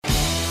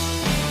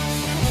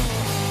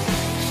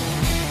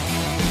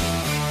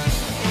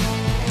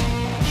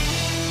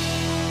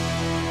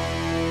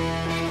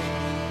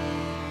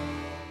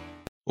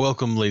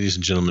Welcome, ladies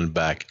and gentlemen,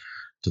 back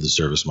to the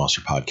Service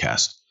Monster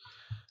podcast.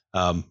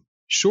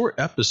 Short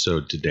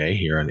episode today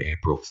here on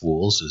April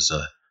Fools is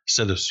a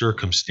set of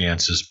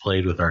circumstances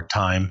played with our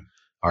time,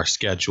 our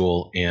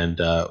schedule, and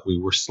we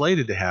were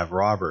slated to have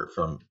Robert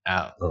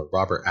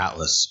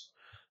Atlas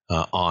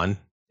on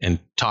and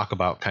talk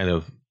about kind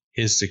of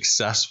his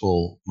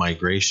successful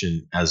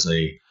migration as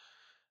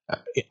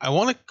I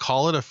want to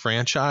call it a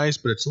franchise,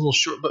 but it's a little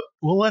short, but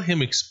we'll let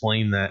him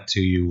explain that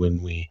to you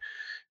when we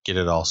get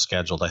it all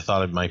scheduled. I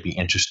thought it might be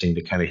interesting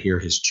to kind of hear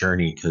his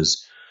journey,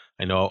 because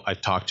I know I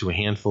talked to a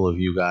handful of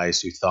you guys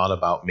who thought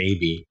about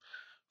maybe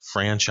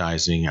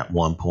franchising at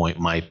one point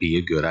might be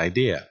a good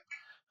idea.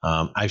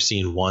 I've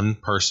seen one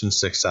person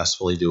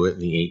successfully do it in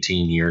the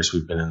 18 years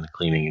we've been in the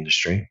cleaning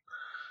industry.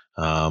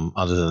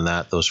 Other than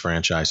that, those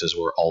franchises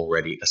were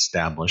already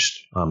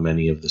established,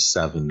 many of the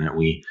 7 that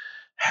we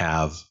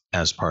have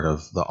as part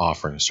of the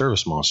offering of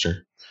Service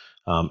Monster.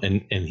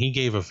 And he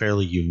gave a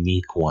fairly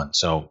unique one.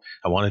 So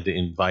I wanted to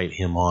invite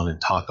him on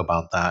and talk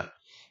about that.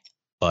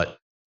 But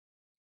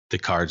the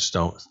cards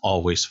don't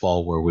always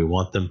fall where we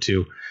want them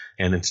to.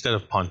 And instead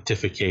of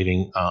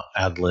pontificating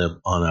ad lib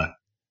on a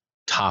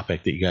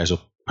topic that you guys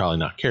will probably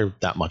not care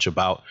that much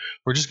about,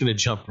 we're just going to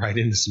jump right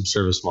into some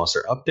Service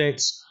Monster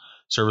updates,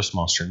 Service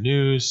Monster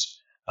news,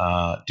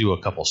 do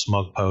a couple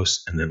SMUG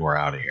posts, and then we're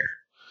out of here.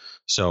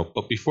 So,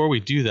 but before we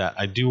do that,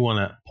 I do want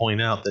to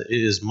point out that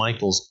it is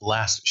Michael's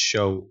last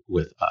show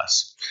with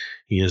us.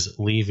 He is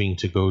leaving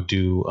to go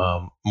do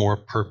more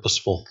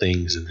purposeful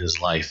things in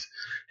his life,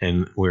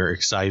 and we're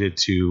excited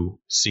to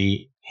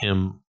see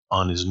him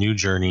on his new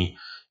journey.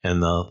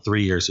 And the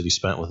 3 years that he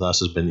spent with us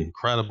has been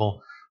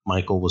incredible.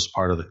 Michael was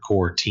part of the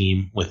core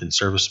team within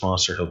Service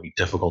Monster. He'll be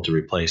difficult to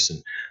replace,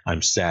 and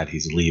I'm sad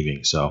he's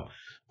leaving. So,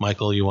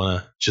 Michael, you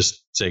want to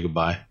just say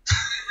goodbye?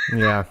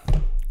 Yeah.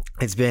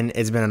 It's been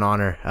an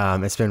honor.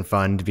 It's been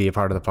fun to be a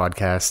part of the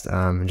podcast,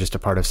 and just a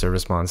part of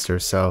Service Monster.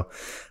 So,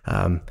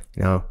 not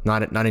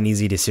an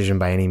easy decision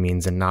by any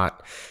means, and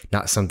not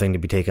something to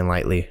be taken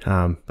lightly.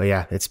 But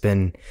yeah, it's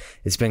been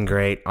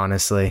great,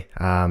 honestly.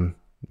 I'll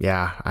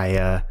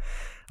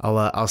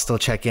still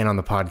check in on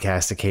the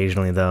podcast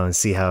occasionally though, and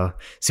see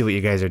what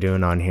you guys are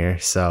doing on here.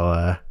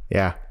 So,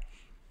 yeah.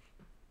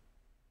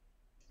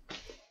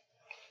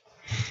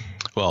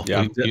 Well,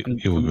 yeah,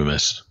 you will be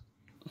missed.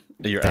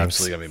 You're Thanks.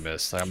 absolutely going to be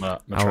missed.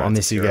 I'll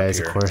miss you guys,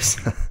 of course.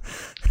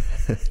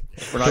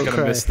 We're not going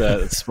to miss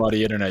that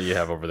spotty internet you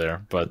have over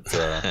there, but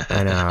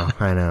I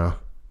know.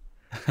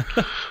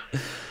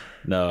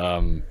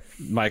 No,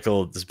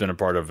 Michael has been a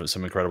part of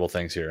some incredible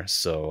things here.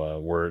 So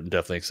we're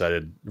definitely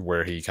excited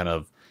where he kind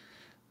of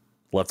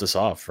left us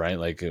off, right?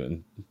 Like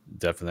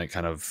definitely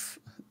kind of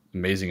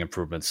amazing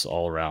improvements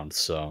all around.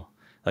 So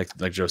like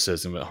Joe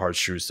says, hard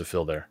shoes to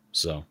fill there.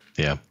 So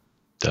yeah,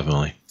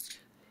 definitely.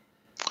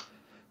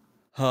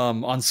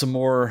 On some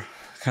more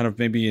kind of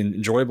maybe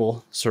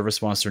enjoyable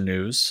Service Monster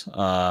news,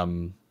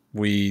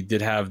 we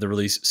did have the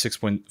release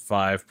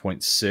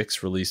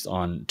 6.5.6 released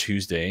on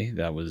Tuesday.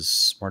 That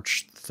was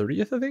March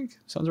 30th, I think.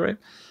 Sounds right.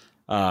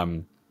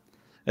 And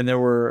there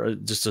were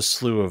just a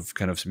slew of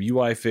kind of some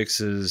UI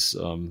fixes,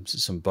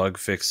 some bug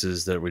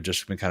fixes that we've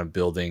just been kind of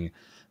building. And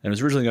it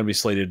was originally going to be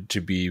slated to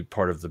be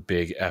part of the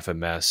big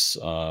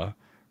FMS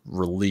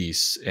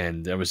release.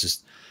 And that was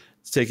just...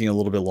 it's taking a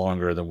little bit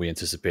longer than we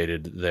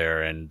anticipated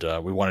there, and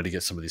we wanted to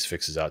get some of these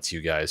fixes out to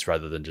you guys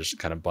rather than just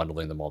kind of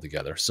bundling them all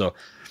together. So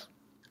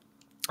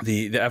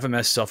the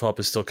FMS self-help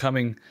is still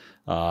coming.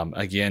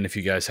 Again, if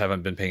you guys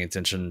haven't been paying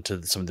attention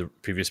to some of the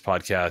previous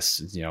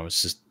podcasts,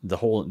 it's just the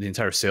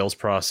entire sales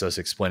process,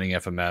 explaining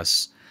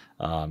FMS,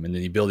 and then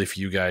the ability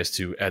for you guys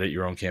to edit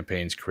your own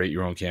campaigns, create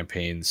your own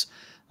campaigns,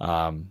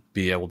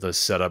 be able to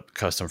set up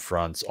custom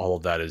fronts. All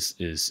of that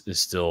is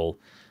still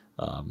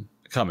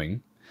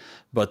coming.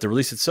 But the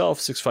release itself,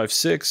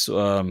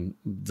 6.5.6,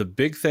 the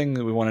big thing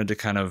that we wanted to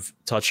kind of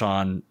touch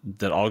on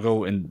that I'll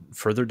go in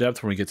further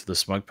depth when we get to the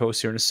SMUG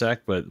post here in a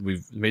sec, but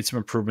we've made some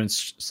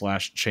improvements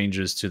 /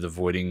 changes to the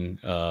voiding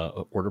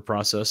order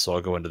process. So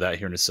I'll go into that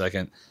here in a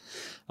second.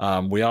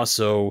 We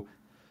also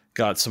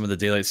got some of the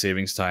daylight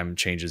savings time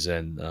changes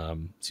in.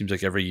 Seems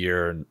like every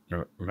year,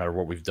 no matter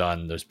what we've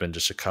done, there's been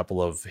just a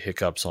couple of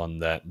hiccups on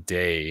that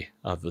day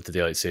of the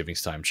daylight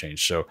savings time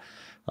change. So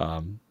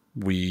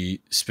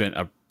we spent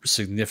a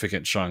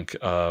significant chunk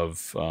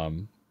of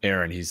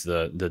Aaron, he's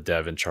the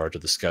dev in charge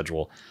of the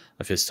schedule,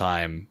 of his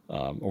time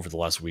over the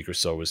last week or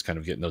so was kind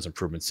of getting those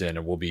improvements in,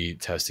 and we'll be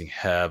testing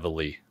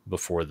heavily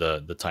before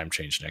the time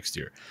change next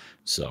year.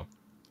 So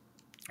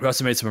we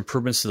also made some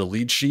improvements to the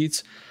lead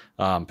sheets,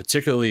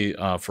 particularly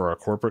for our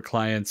corporate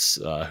clients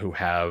who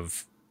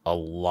have a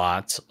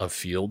lot of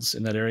fields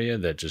in that area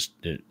that just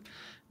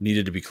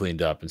needed to be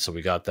cleaned up. And so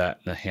we got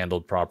that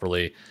handled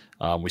properly.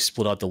 We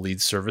split out the lead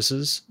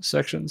services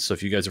section. So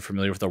if you guys are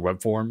familiar with our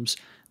web forms,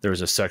 there's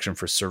a section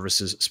for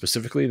services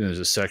specifically, and there's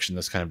a section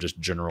that's kind of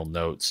just general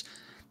notes.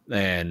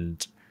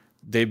 And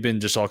they've been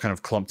just all kind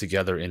of clumped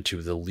together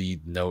into the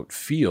lead note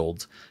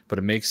field, but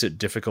it makes it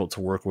difficult to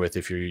work with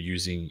if you're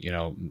using,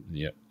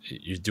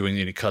 you're doing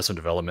any custom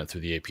development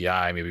through the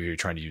API. Maybe you're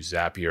trying to use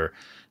Zapier,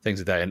 things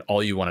like that. And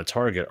all you want to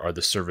target are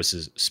the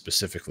services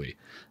specifically.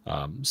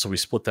 So we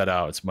split that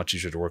out. It's much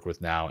easier to work with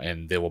now,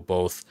 and they will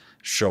both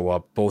show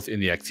up both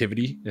in the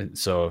activity. And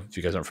so if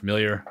you guys aren't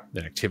familiar,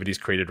 then activity is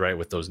created right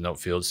with those note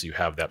fields. So you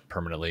have that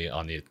permanently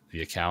on the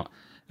account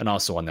and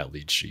also on that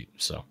lead sheet.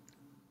 So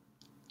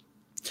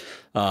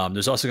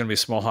there's also going to be a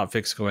small hot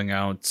fix going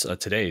out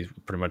today,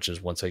 pretty much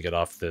as once I get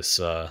off this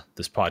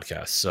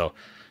podcast. So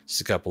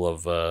just a couple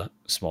of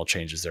small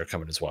changes there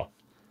coming as well.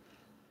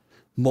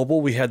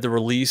 Mobile, we had the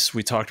release.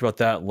 We talked about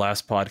that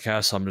last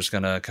podcast. So I'm just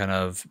going to kind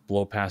of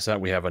blow past that.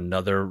 We have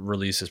another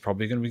release. It's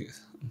probably going to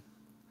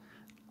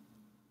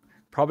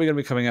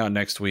be coming out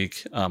next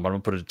week. But I'm going to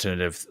put a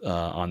tentative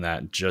on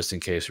that just in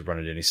case we run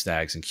into any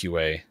snags in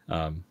QA.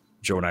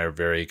 Joe and I are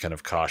very kind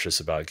of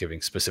cautious about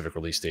giving specific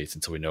release dates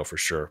until we know for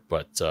sure.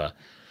 But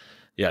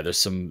yeah, there's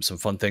some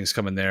fun things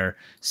coming there.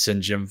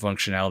 Send Gym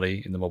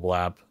functionality in the mobile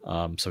app.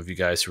 Some of you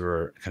guys who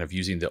are kind of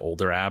using the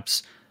older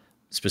apps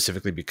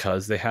specifically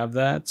because they have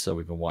that. So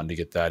we've been wanting to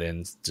get that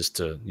in just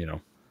to,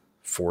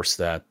 force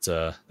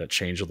that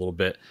change a little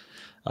bit.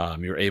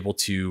 You're able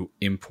to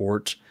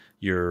import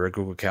your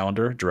Google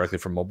Calendar directly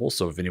from mobile.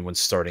 So if anyone's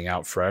starting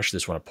out fresh, they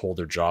just want to pull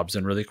their jobs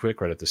in really quick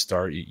right at the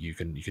start, you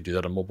can do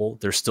that on mobile.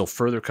 There's still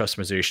further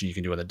customization you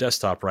can do on the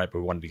desktop, right? But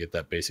we wanted to get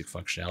that basic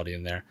functionality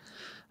in there.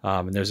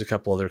 And there's a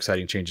couple other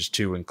exciting changes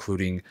too,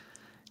 including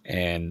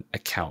an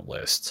account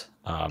list.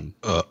 And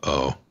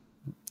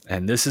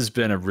this has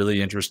been a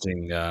really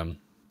interesting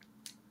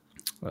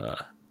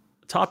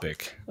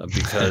topic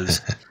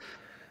because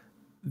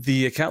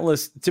the account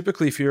list,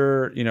 typically if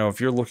you're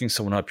looking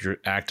someone up, you're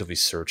actively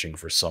searching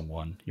for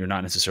someone. You're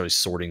not necessarily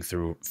sorting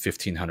through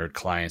 1,500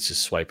 clients,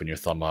 just swiping your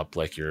thumb up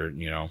like you're,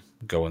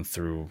 going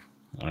through,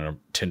 I don't know,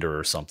 Tinder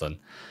or something.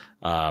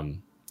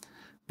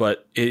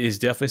 But it is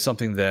definitely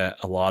something that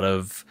a lot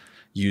of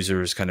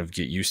users kind of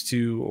get used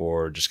to,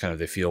 or just kind of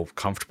they feel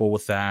comfortable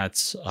with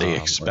that. They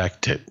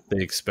expect it.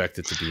 They expect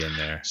it to be in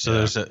there.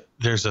 So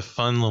there's a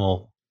fun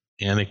little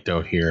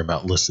anecdote here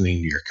about listening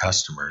to your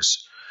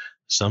customers.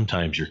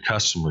 Sometimes your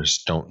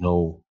customers don't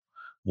know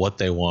what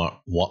they want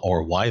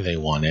or why they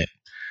want it.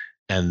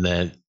 And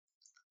then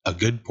a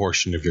good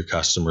portion of your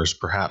customers,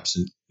 perhaps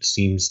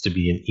seems to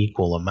be an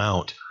equal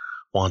amount,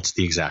 wants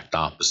the exact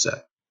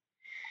opposite.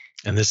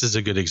 And this is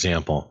a good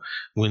example.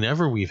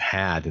 Whenever we've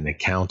had an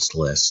accounts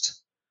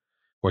list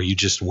where you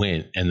just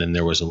went and then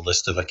there was a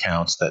list of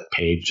accounts that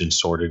paged and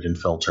sorted and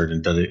filtered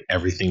and did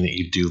everything that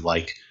you do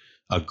like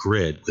a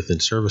grid within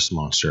Service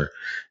Monster,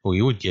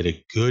 we would get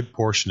a good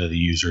portion of the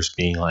users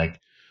being like,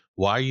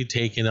 why are you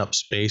taking up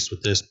space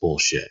with this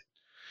bullshit?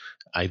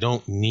 I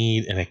don't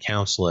need an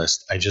accounts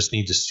list. I just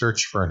need to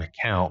search for an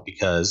account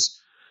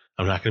because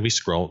I'm not going to be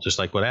scrolling, just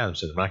like what Adam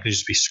said. I'm not going to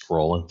just be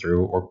scrolling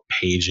through or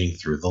paging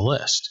through the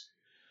list.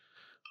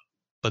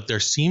 But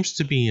there seems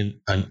to be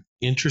an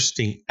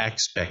interesting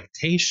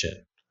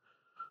expectation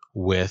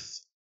with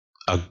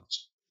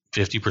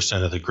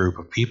 50% of the group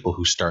of people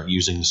who start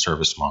using the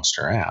Service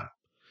Monster app.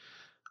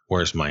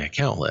 Where's my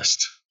account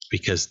list?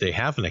 Because they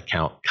have an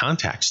account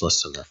contacts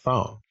list on their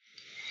phone.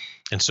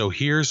 And so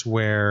here's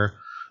where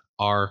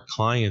our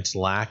clients'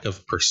 lack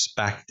of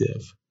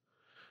perspective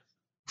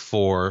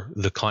for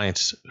the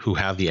clients who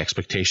have the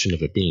expectation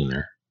of it being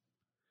there,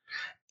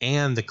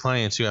 and the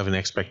clients who have an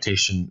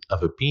expectation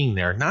of it being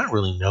there, not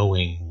really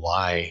knowing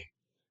why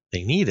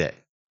they need it,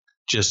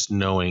 just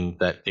knowing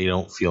that they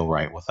don't feel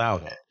right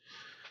without it.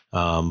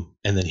 And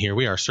then here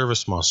we are,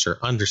 Service Monster,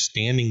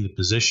 understanding the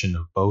position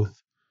of both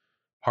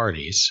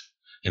parties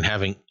and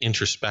having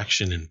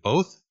introspection in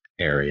both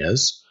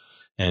areas.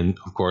 And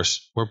of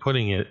course, we're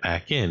putting it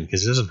back in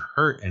because it doesn't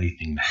hurt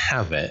anything to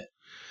have it.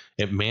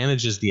 It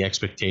manages the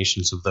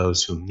expectations of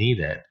those who need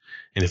it.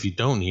 And if you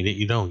don't need it,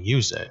 you don't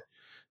use it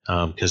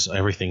because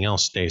everything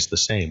else stays the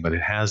same. But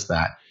it has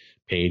that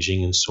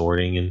paging and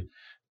sorting and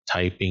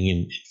typing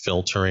and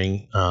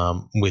filtering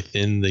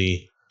within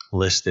the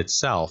list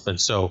itself. And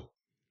so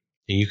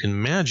you can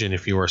imagine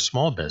if you were a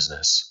small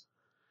business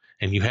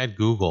and you had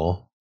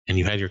Google and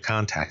you had your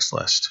contacts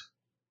list,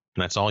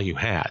 and that's all you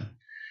had,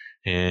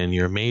 and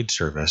your maid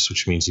service,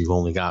 which means you've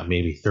only got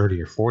maybe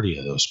 30 or 40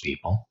 of those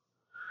people.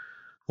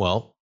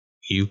 Well,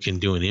 you can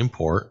do an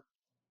import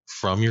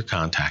from your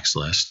contacts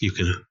list. You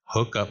can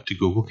hook up to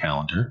Google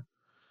Calendar,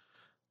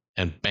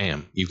 and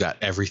bam, you've got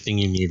everything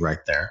you need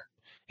right there.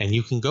 And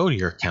you can go to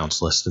your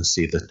accounts list and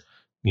see the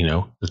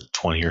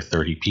 20 or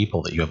 30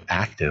 people that you have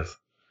active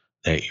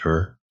that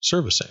you're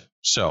servicing.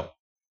 So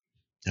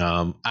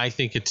I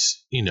think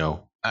it's,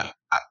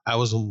 I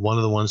was one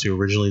of the ones who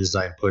originally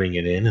designed putting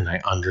it in, and I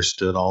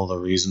understood all the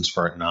reasons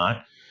for it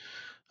not.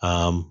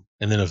 And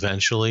then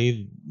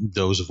eventually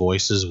those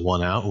voices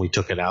won out, and we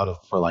took it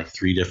out for like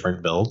 3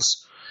 different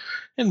builds.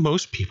 And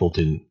most people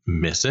didn't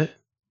miss it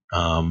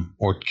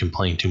or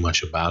complain too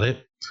much about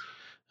it.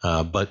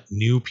 But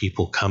new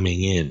people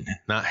coming in,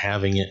 not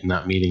having it,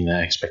 not meeting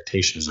that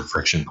expectation is a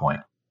friction point.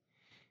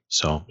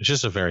 So it's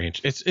just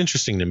it's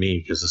interesting to me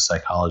because the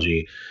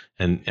psychology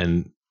and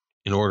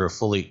in order to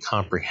fully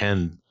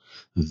comprehend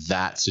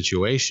that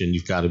situation,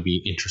 you've got to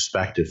be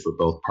introspective for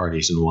both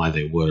parties and why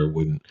they would or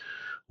wouldn't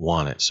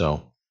want it.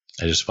 So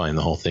I just find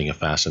the whole thing a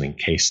fascinating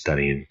case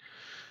study in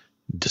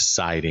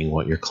deciding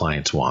what your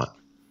clients want.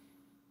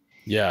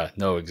 Yeah,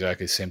 no,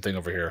 exactly. Same thing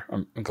over here.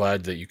 I'm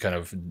glad that you kind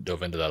of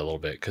dove into that a little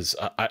bit because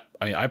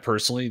I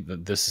personally,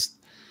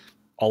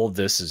 all of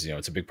this is,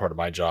 it's a big part of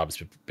my job. It's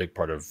a big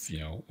part of,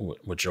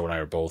 what Joe and I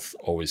are both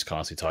always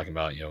constantly talking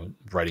about,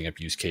 writing up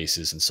use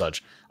cases and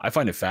such. I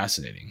find it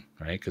fascinating,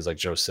 right? Because like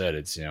Joe said,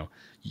 it's,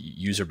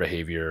 user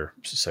behavior,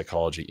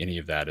 psychology, any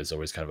of that is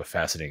always kind of a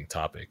fascinating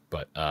topic.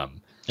 But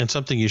and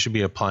something you should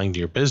be applying to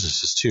your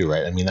businesses too,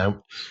 right? I mean, I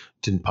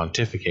didn't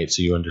pontificate,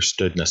 so you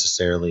understood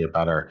necessarily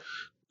about our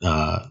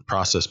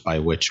process by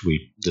which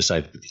we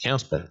decide to put the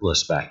accounts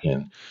list back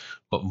in.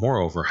 But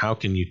moreover, how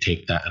can you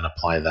take that and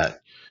apply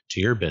that to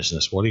your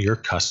business? What are your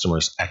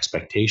customers'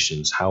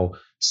 expectations? How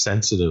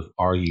sensitive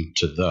are you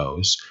to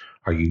those?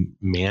 Are you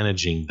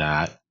managing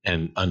that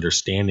and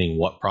understanding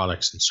what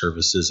products and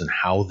services and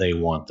how you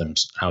want them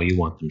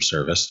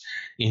serviced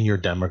in your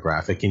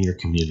demographic, in your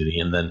community,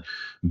 and then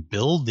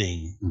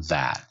building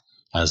that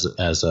as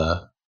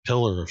a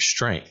pillar of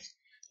strength,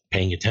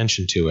 paying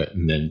attention to it,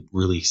 and then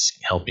really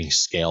helping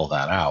scale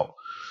that out.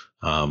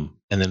 And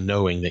then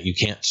knowing that you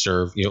can't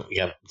serve, you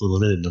have a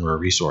limited number of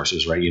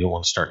resources, right? You don't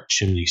want to start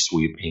chimney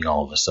sweeping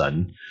all of a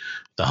sudden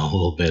without a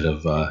little bit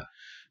of,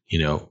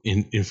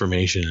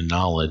 information and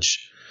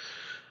knowledge,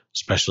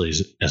 especially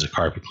as a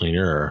carpet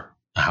cleaner or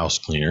a house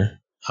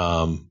cleaner.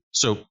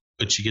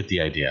 But you get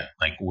the idea.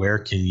 Like, where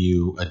can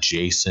you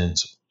adjacent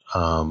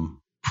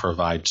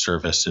provide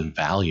service and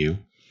value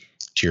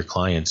to your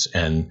clients?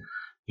 And,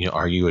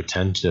 are you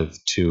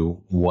attentive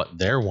to what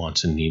their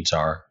wants and needs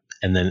are?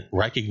 And then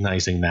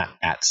recognizing that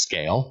at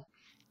scale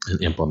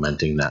and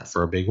implementing that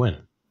for a big win.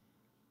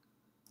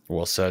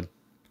 Well said.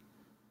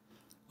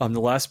 The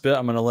last bit,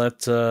 I'm gonna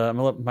let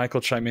Michael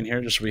chime in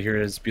here just so we hear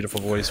his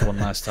beautiful voice one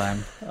last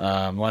time.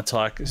 Want to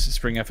talk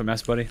Spring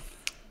FMS, buddy?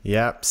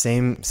 Yeah,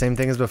 same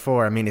thing as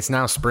before. I mean, it's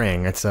now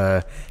spring. It's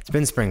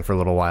been spring for a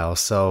little while,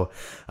 so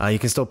you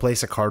can still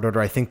place a card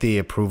order. I think the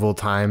approval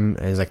time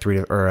is like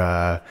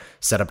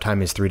setup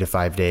time is 3 to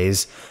 5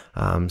 days.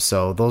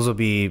 So those will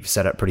be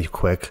set up pretty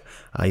quick.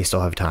 You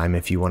still have time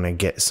if you want to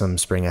get some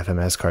spring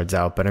FMS cards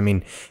out. But I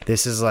mean,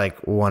 this is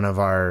like one of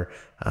our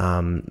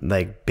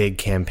like big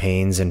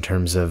campaigns in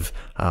terms of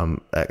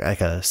like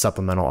a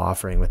supplemental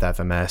offering with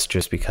FMS,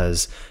 just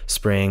because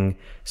spring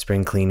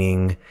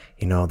cleaning,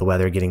 the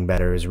weather getting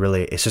better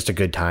it's just a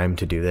good time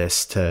to do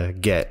this to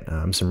get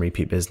some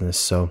repeat business.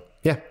 So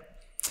yeah,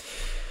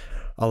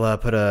 I'll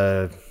put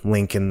a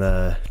link in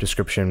the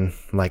description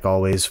like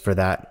always for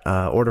that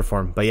order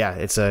form. But yeah,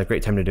 it's a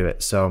great time to do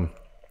it. So,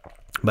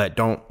 but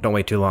don't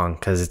wait too long,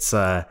 because it's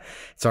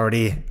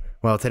already,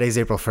 well, today's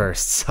April 1st,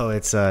 so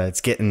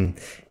it's getting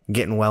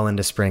well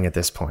into spring at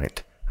this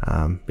point.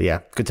 But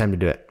yeah, good time to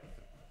do it.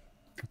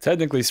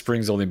 Technically,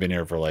 spring's only been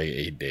here for like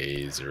 8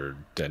 days or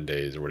 10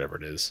 days or whatever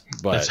it is.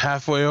 But it's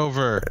halfway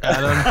over,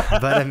 Adam.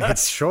 But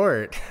it's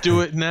short.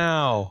 Do it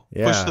now.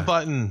 Yeah. Push the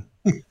button.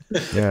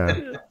 Yeah.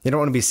 You don't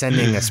want to be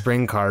sending a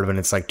spring card when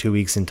it's like 2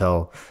 weeks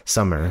until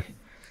summer.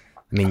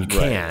 I mean, you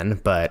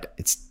can, but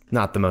it's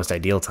not the most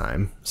ideal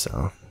time.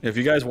 So if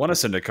you guys want to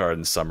send a card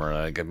in summer,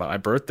 like my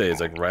birthday is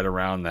like right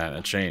around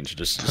that change.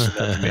 Just send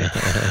that to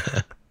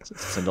me.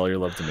 Send all your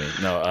love to me.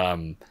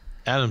 No,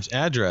 Adam's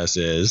address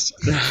is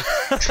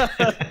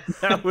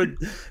that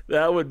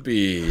would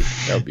be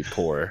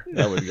poor.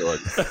 That would go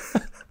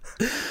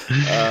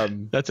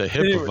that's a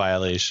HIPAA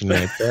violation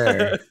right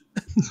there.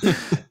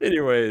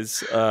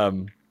 Anyways,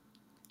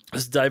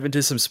 let's dive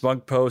into some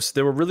SMUG posts.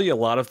 There were really a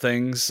lot of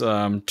things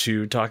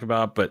to talk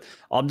about, but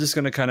I'm just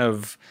going to kind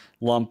of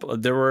lump.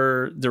 There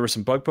were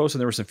some bug posts and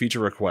there were some feature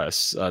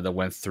requests that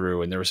went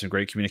through, and there was some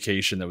great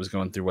communication that was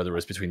going through, whether it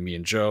was between me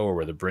and Joe or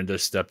whether Brenda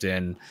stepped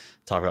in,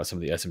 talk about some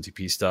of the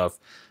SMTP stuff.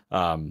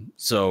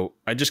 So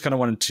I just kind of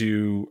wanted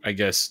to, I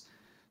guess,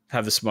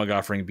 have the SMUG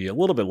offering be a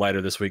little bit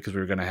lighter this week because we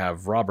were going to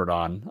have Robert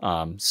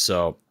on.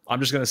 So I'm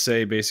just going to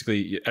say,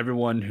 basically,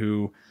 everyone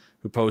who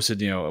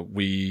posted,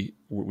 we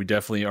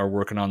definitely are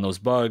working on those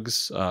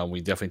bugs.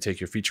 We definitely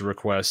take your feature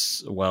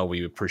requests. Well,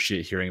 we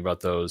appreciate hearing about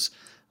those.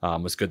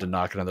 It's good to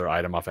knock another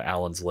item off of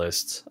Alan's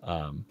list.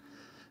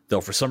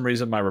 Though for some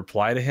reason, my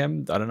reply to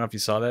him, I don't know if you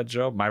saw that,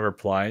 Joe, my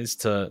replies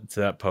to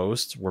that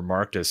post were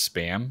marked as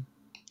spam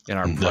in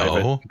our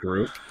private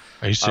group.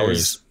 Are you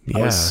serious?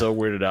 I was so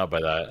weirded out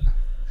by that.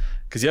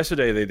 Because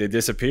yesterday they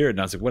disappeared, and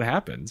I was like, what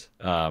happened?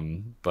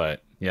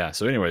 But yeah,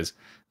 so anyways,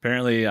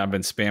 apparently I've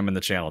been spamming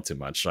the channel too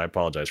much, so I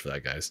apologize for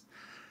that, guys.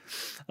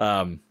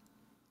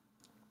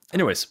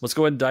 Anyways, let's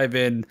go ahead and dive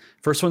in.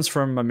 First one's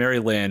from Mary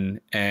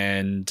Lynn,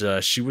 and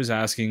she was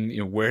asking,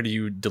 where do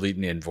you delete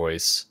an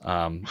invoice?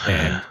 And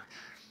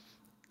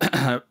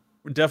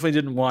definitely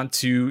didn't want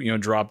to,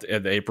 drop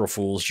the April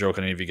Fool's joke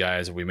on any of you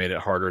guys. We made it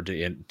harder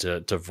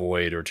to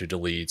void or to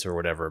delete or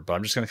whatever. But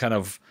I'm just going to kind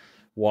of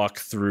walk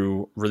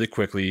through really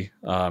quickly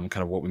kind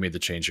of what we made the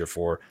change here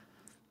for.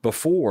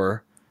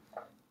 Before,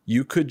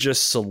 you could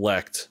just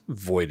select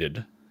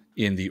voided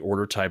in the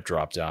order type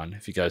dropdown,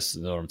 if you guys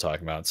know what I'm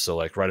talking about. So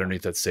like right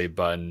underneath that save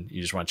button,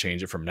 you just want to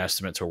change it from an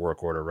estimate to a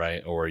work order,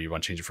 right? Or you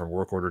want to change it from a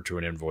work order to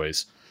an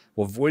invoice.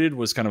 Well, voided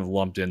was kind of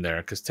lumped in there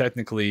because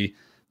technically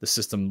the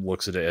system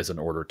looks at it as an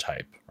order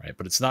type, right?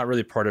 But it's not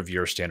really part of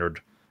your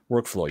standard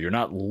workflow. You're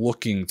not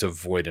looking to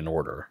void an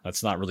order.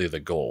 That's not really the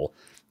goal.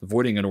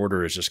 Voiding an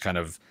order is just kind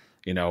of,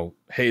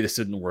 hey, this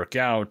didn't work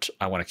out.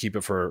 I want to keep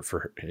it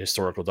for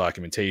historical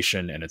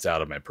documentation, and it's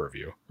out of my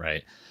purview,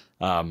 right?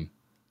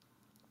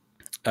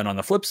 And on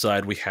the flip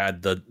side, we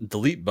had the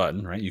delete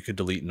button, right? You could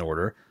delete an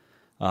order,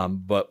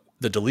 but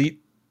the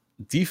delete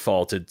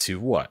defaulted to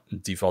what?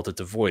 Defaulted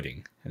to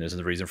voiding, and there's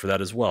a reason for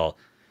that as well.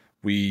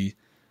 We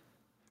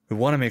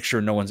want to make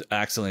sure no one's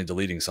accidentally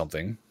deleting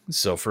something.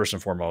 So first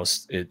and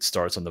foremost, it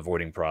starts on the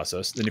voiding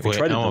process. Then if you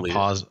try to delete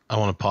it, I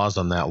want to pause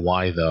on that.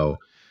 Why though?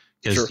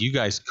 Because Sure. you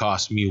guys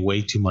cost me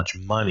way too much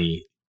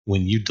money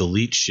when you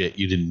delete shit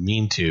you didn't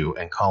mean to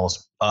and call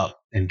us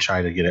up and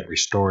try to get it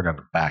restored on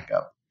a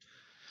backup.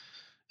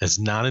 It's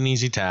not an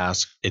easy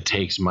task. It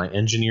takes my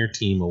engineer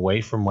team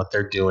away from what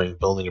they're doing,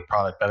 building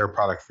a better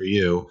product for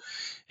you,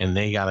 and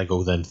they got to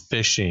go then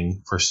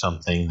fishing for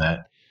something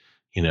that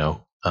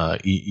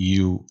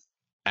you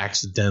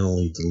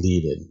accidentally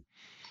deleted.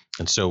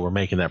 And so we're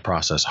making that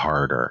process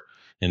harder.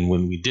 And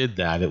when we did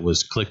that, it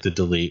was click to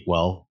delete.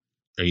 Well,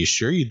 are you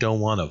sure you don't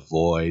want to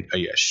void? Are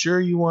you sure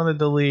you want to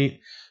delete?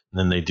 And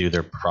then they do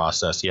their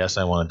process. Yes,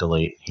 I want to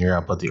delete. Here,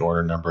 I'll put the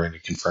order number in to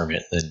confirm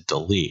it, then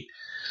delete.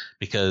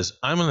 Because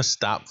I'm going to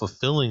stop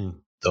fulfilling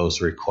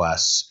those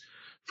requests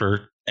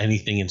for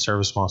anything in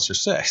Service Monster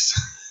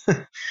 6.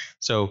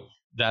 So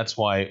that's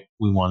why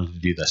we wanted to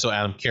do that. So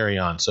Adam, carry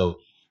on. So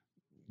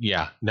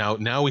yeah,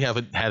 now we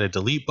had a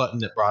delete button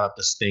that brought up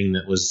this thing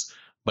that was,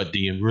 but do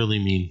you really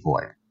mean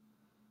void?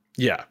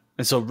 Yeah.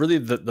 And so really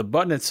the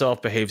button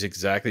itself behaves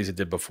exactly as it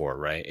did before,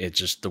 right? It's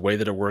just the way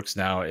that it works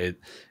now, it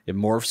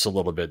morphs a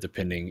little bit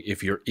depending.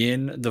 If you're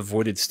in the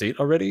voided state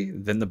already,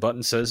 then the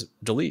button says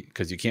delete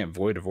because you can't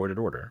void a voided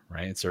order,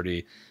 right? It's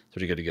already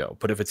good to go.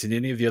 But if it's in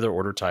any of the other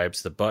order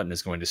types, the button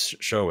is going to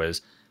show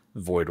as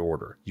void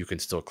order. You can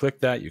still click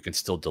that. You can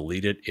still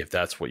delete it if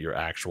that's what your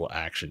actual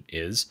action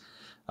is.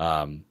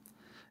 And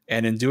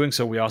in doing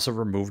so, we also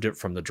removed it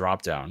from the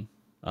dropdown.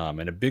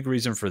 And a big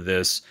reason for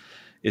this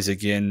is,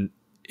 again,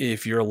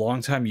 if you're a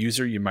longtime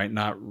user, you might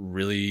not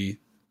really,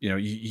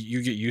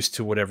 you get used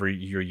to whatever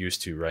you're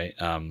used to, right?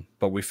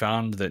 But we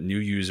found that new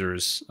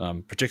users,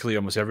 particularly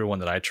almost everyone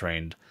that I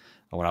trained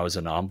when I was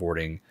in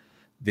onboarding,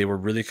 they were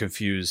really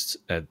confused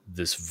at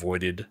this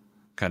voided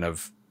kind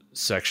of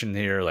section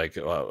here. Like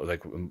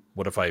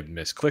what if I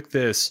misclick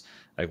this?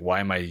 Like, why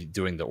am I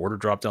doing the order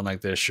dropdown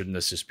like this? Shouldn't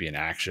this just be an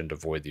action to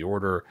void the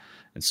order,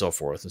 and so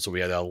forth? And so we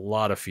had a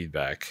lot of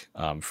feedback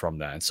from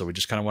that. And so we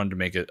just kind of wanted to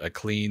make it a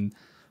clean,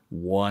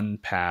 one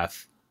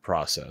path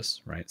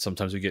process, right?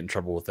 Sometimes we get in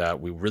trouble with that.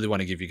 We really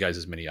want to give you guys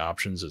as many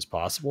options as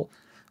possible,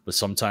 but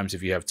sometimes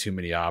if you have too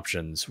many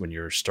options when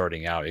you're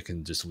starting out, it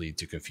can just lead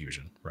to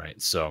confusion,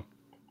 right? So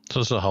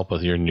this will help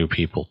with your new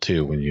people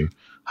too. When you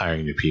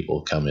hiring new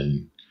people, come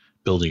in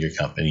building your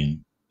company,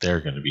 and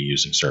they're going to be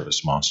using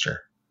Service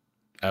Monster.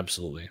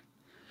 Absolutely.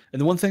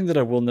 And the one thing that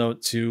I will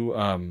note too,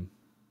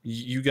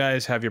 you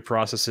guys have your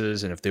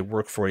processes, and if they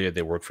work for you,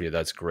 they work for you.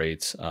 That's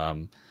great.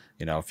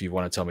 If you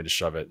want to tell me to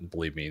shove it,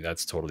 believe me,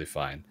 that's totally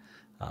fine.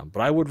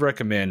 But I would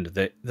recommend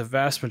that the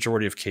vast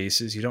majority of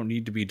cases, you don't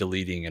need to be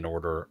deleting an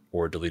order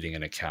or deleting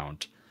an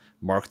account.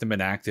 Mark them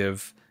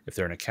inactive. If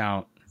they're an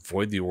account,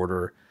 void the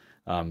order.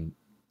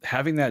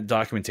 Having that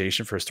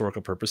documentation for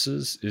historical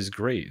purposes is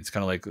great. It's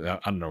kind of like, I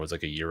don't know, it was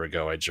like a year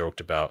ago, I joked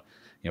about,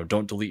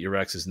 don't delete your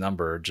ex's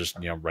number, just,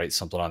 write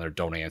something on there,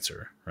 don't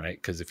answer, right?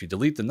 Because if you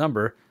delete the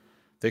number,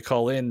 they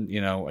call in,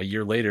 a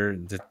year later,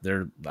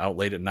 they're out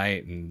late at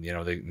night, and,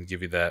 they can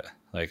give you that,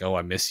 like, oh,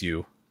 I miss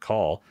you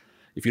call.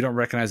 If you don't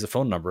recognize the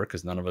phone number,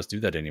 because none of us do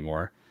that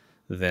anymore,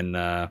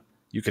 then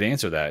you could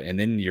answer that. And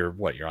then you're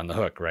on the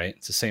hook, right?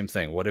 It's the same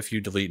thing. What if you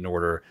delete an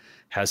order,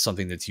 has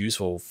something that's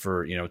useful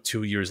for,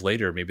 2 years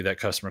later, maybe that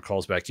customer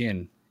calls back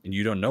in and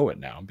you don't know it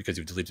now because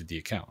you've deleted the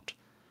account.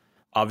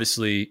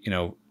 Obviously,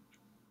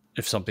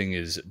 if something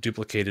is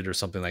duplicated or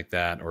something like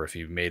that, or if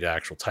you've made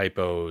actual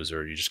typos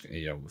or you just,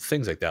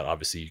 things like that,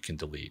 obviously you can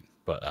delete.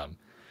 But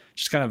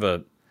just kind of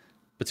a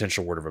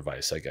potential word of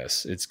advice, I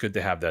guess. It's good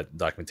to have that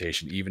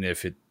documentation, even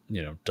if it,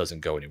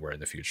 doesn't go anywhere in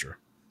the future.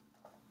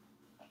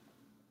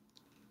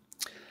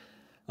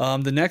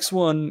 The next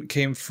one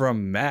came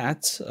from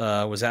Matt,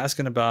 was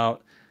asking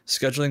about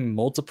scheduling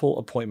multiple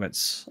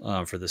appointments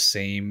for the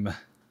same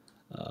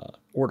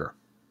order.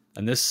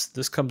 And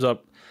this comes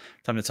up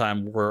time to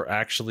time. We're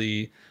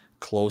actually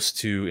close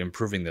to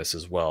improving this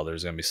as well.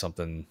 There's going to be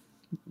something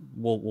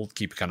we'll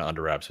keep kind of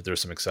under wraps, but there's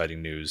some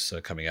exciting news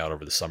coming out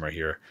over the summer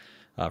here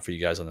for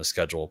you guys on the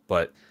schedule.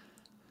 But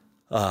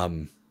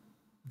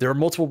there are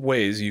multiple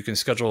ways you can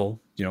schedule,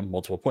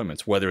 multiple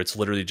appointments, whether it's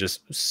literally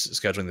just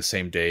scheduling the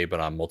same day, but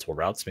on multiple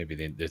routes. Maybe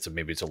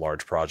it's a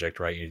large project,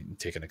 right? You're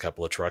taking a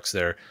couple of trucks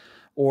there,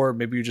 or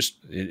maybe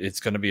it's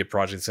going to be a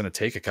project that's going to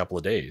take a couple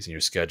of days and you're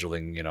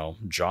scheduling,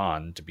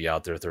 John to be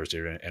out there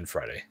Thursday and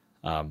Friday.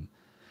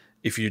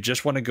 If you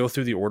just want to go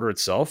through the order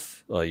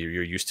itself,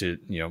 you're used to,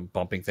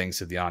 bumping things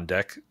to the on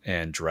deck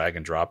and drag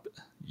and drop,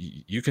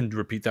 you can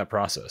repeat that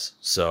process.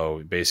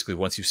 So basically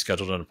once you've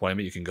scheduled an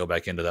appointment, you can go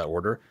back into that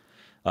order.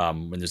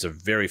 When there's a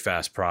very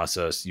fast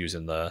process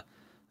using the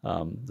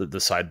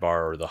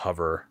sidebar or the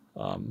hover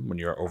when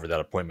you're over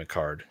that appointment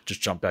card,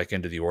 just jump back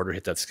into the order,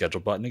 hit that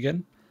schedule button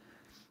again.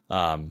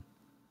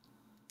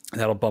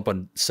 That'll bump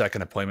a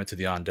second appointment to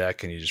the on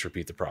deck, and you just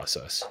repeat the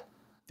process.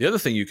 The other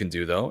thing you can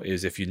do, though,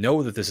 is if you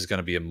know that this is going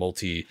to be a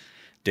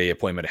multi-day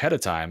appointment ahead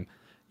of time,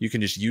 you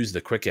can just use the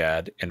quick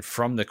add, and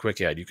from the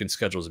quick add, you can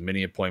schedule as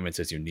many appointments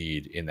as you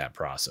need in that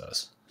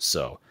process.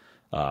 So,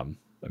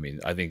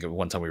 I think at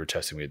one time we were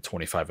testing, we had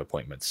 25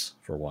 appointments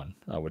for one,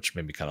 which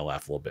made me kind of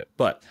laugh a little bit.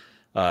 But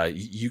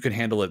you can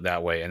handle it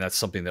that way, and that's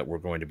something that we're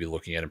going to be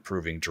looking at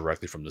improving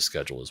directly from the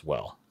schedule as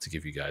well to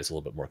give you guys a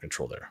little bit more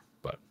control there.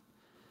 But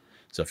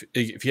so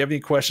if you have any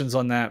questions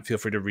on that, feel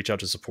free to reach out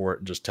to support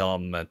and just tell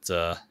them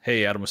that,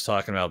 hey, Adam was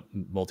talking about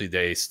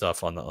multi-day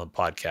stuff on the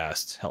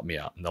podcast. Help me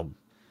out. And they'll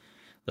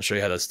show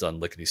you how that's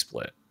done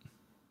lickety-split.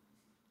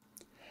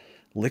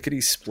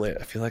 Lickety-split.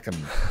 I feel like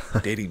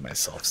I'm dating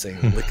myself saying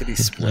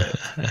lickety-split.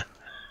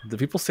 Do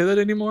people say that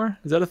anymore?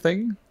 Is that a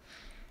thing?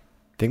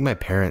 I think my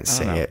parents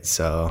say it,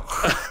 so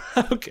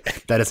okay.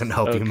 That doesn't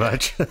help you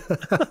much.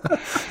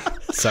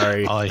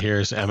 Sorry. All I hear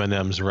is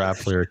Eminem's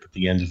rap lyric at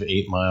the end of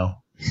 8 Mile.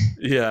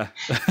 Yeah.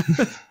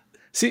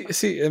 see,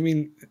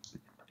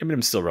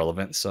 Eminem's still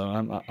relevant, so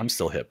I'm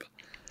still hip.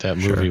 That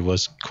movie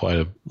was quite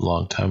a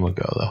long time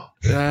ago,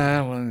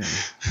 though.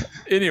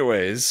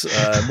 Anyways,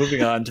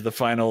 moving on to the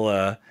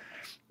final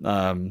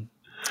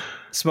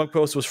SMUG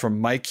post was from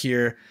Mike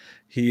here.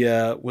 He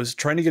was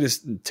trying to get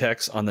his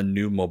techs on the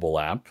new mobile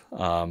app,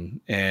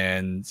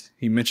 and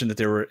he mentioned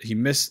that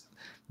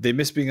they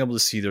missed being able to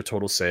see their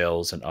total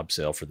sales and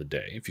upsell for the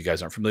day. If you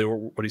guys aren't familiar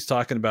with what he's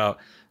talking about,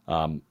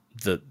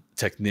 the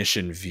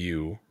technician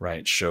view,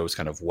 right, shows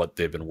kind of what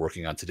they've been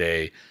working on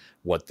today,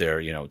 what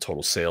their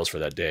total sales for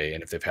that day,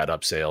 and if they've had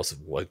upsales,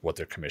 what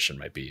their commission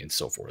might be, and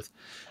so forth.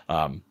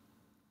 And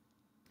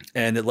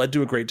it led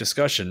to a great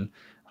discussion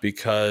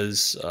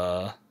because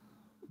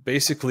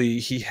basically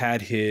he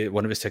had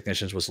one of his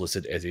technicians was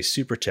listed as a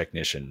super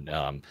technician.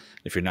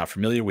 If you're not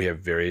familiar, we have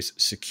various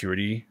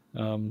security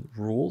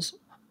rules.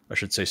 I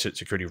should say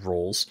security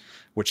roles,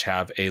 which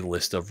have a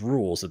list of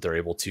rules that they're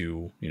able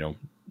to,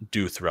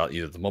 do throughout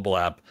either the mobile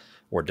app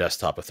or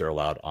desktop if they're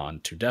allowed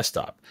onto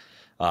desktop.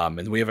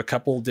 And we have a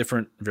couple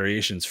different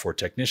variations for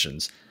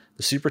technicians.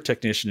 The super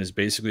technician is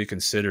basically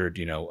considered,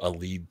 a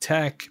lead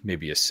tech,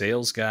 maybe a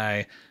sales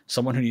guy,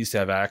 someone who needs to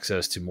have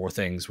access to more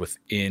things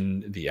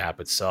within the app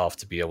itself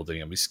to be able to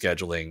be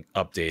scheduling,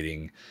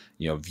 updating,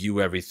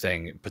 view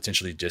everything,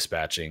 potentially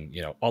dispatching,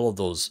 all of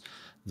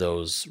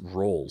those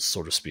roles,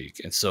 so to speak.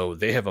 And so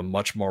they have a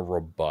much more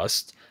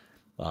robust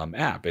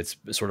app. It's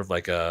sort of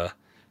like a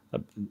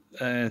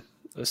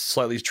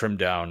slightly trimmed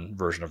down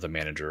version of the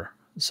manager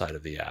side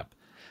of the app.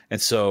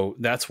 And so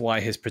that's why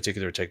his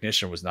particular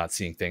technician was not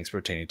seeing things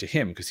pertaining to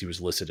him, because he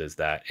was listed as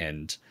that.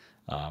 And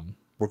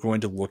we're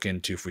going to look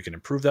into if we can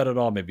improve that at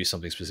all, maybe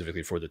something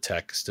specifically for the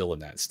tech still in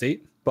that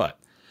state. But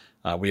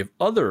we have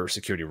other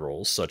security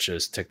roles such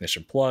as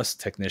technician plus,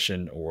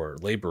 technician, or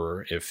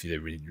laborer if they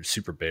read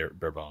super bare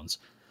bones.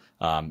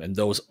 And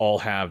those all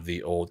have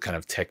the old kind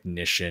of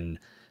technician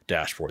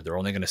dashboard. They're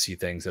only going to see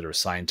things that are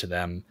assigned to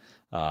them.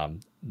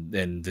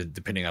 And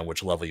depending on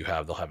which level you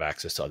have, they'll have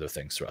access to other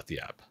things throughout the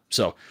app.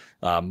 So,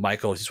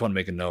 Michael, I just want to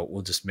make a note.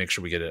 We'll just make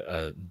sure we get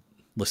a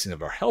listing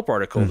of our help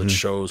article that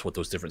shows what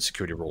those different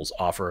security roles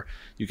offer.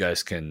 You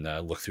guys can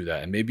look through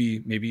that, and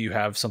maybe you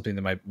have something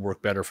that might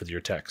work better for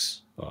your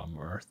techs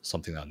or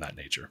something on that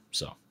nature.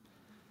 So,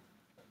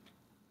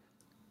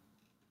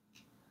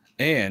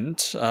 and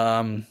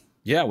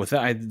with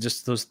that,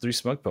 just those 3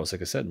 SMUG posts.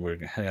 Like I said, we're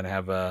gonna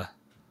have a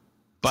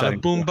bada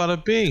boom,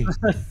 bada bing.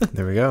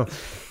 There we go.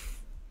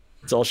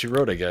 That's all she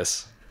wrote, I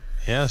guess.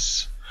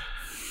 Yes.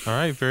 All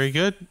right, very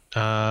good.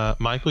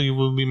 Michael, you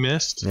will be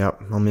missed.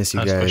 Yep, I'll miss you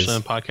guys. Especially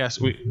on the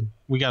podcast.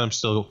 We got him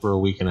still for a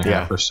week and a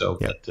half or so.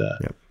 Yep.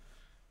 But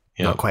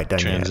Not quite done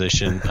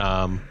transition.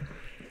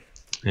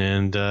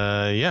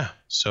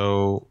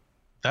 So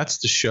that's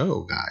the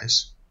show,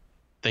 guys.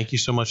 Thank you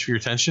so much for your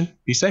attention.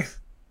 Be safe.